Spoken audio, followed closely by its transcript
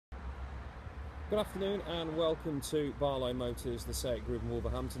Good afternoon and welcome to Barlow Motors, the Seat Group in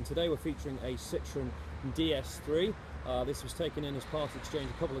Wolverhampton. Today we're featuring a Citroen DS3. This was taken in as part exchange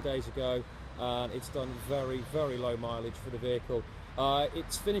a couple of days ago and it's done very low mileage for the vehicle.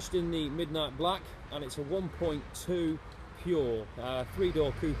 It's finished in the midnight black and it's a 1.2 pure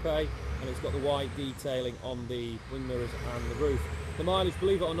three-door coupe, and it's got the white detailing on the wing mirrors and the roof. The mileage,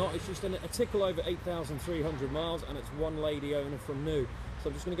 believe it or not, is just a tickle over 8,300 miles and it's one lady owner from new. So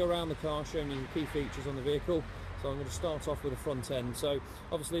I'm just going to go around the car showing you the key features on the vehicle. So I'm going to start off with the front end. So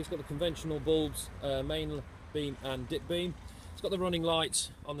obviously it's got the conventional bulbs, main beam and dip beam. It's got the running lights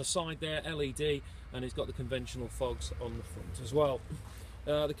on the side there, LED, and it's got the conventional fogs on the front as well.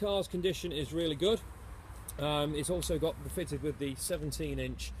 The car's condition is really good. It's also got fitted with the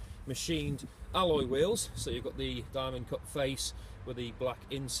 17-inch machined alloy wheels, so you've got the diamond cut face with the black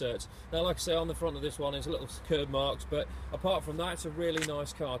inserts. Now, like I say, on the front of this one is little curb marks, but apart from that, it's a really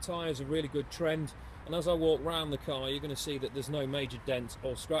nice car. Tyres are really good trend, and as I walk around the car, you're going to see that there's no major dents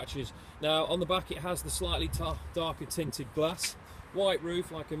or scratches. Now, on the back, it has the slightly darker tinted glass, white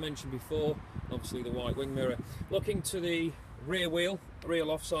roof, like I mentioned before, obviously the white wing mirror. Looking to the rear wheel,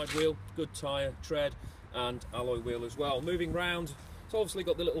 real offside wheel, good tyre tread, and alloy wheel as well. Moving round, it's obviously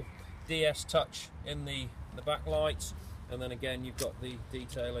got the little DS touch in the back lights, and then again you've got the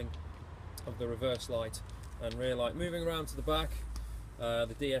detailing of the reverse light and rear light. Moving around to the back,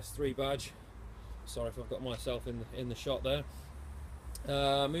 the DS3 badge. Sorry if I've got myself in the shot there.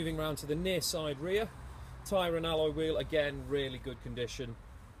 Moving around to the near side rear, tyre and alloy wheel, again really good condition.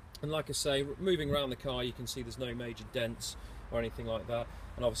 And like I say, moving around the car, you can see there's no major dents or anything like that.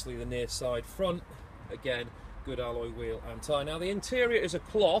 And obviously the near side front, again, good alloy wheel and tyre. Now the interior is a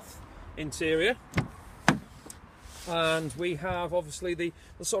cloth interior, and we have obviously the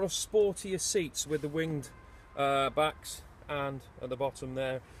sort of sportier seats with the winged backs, and at the bottom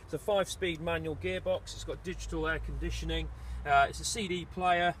there it's a 5-speed manual gearbox. It's got digital air conditioning, it's a CD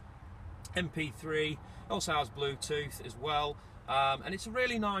player, MP3, also has Bluetooth as well, and it's a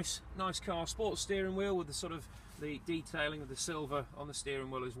really nice car. Sports steering wheel with the sort of the detailing of the silver on the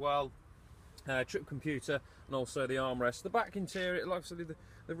steering wheel as well. Trip computer and also the armrest. The back interior, obviously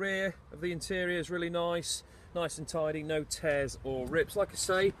the rear of the interior is really nice and tidy, no tears or rips. Like I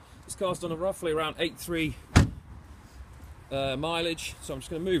say, this car's done roughly around 83 mileage, so I'm just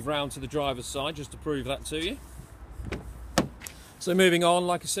going to move round to the driver's side just to prove that to you. So moving on,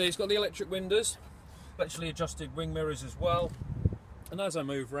 like I say, it's got the electric windows, electrically adjusted wing mirrors as well, and as I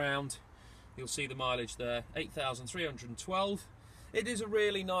move round you'll see the mileage there, 8,312. It is a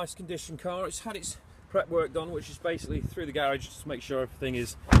really nice condition car. It's had its prep work done, which is basically through the garage just to make sure everything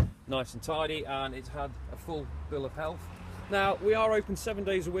is nice and tidy, and it's had a full bill of health. Now, we are open 7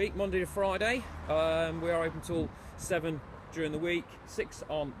 days a week, Monday to Friday. We are open till 7 during the week, 6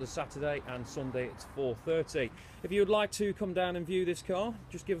 on the Saturday, and Sunday it's 4:30. If you would like to come down and view this car,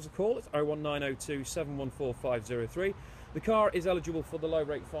 just give us a call. It's 01902 714 503. The car is eligible for the low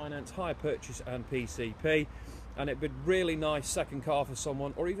rate finance, hire purchase and PCP. And it'd be a really nice second car for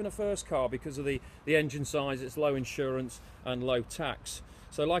someone, or even a first car, because of the engine size. It's low insurance and low tax.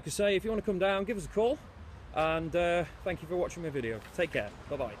 So like I say, if you want to come down, give us a call, and thank you for watching my video. Take care.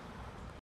 Bye bye.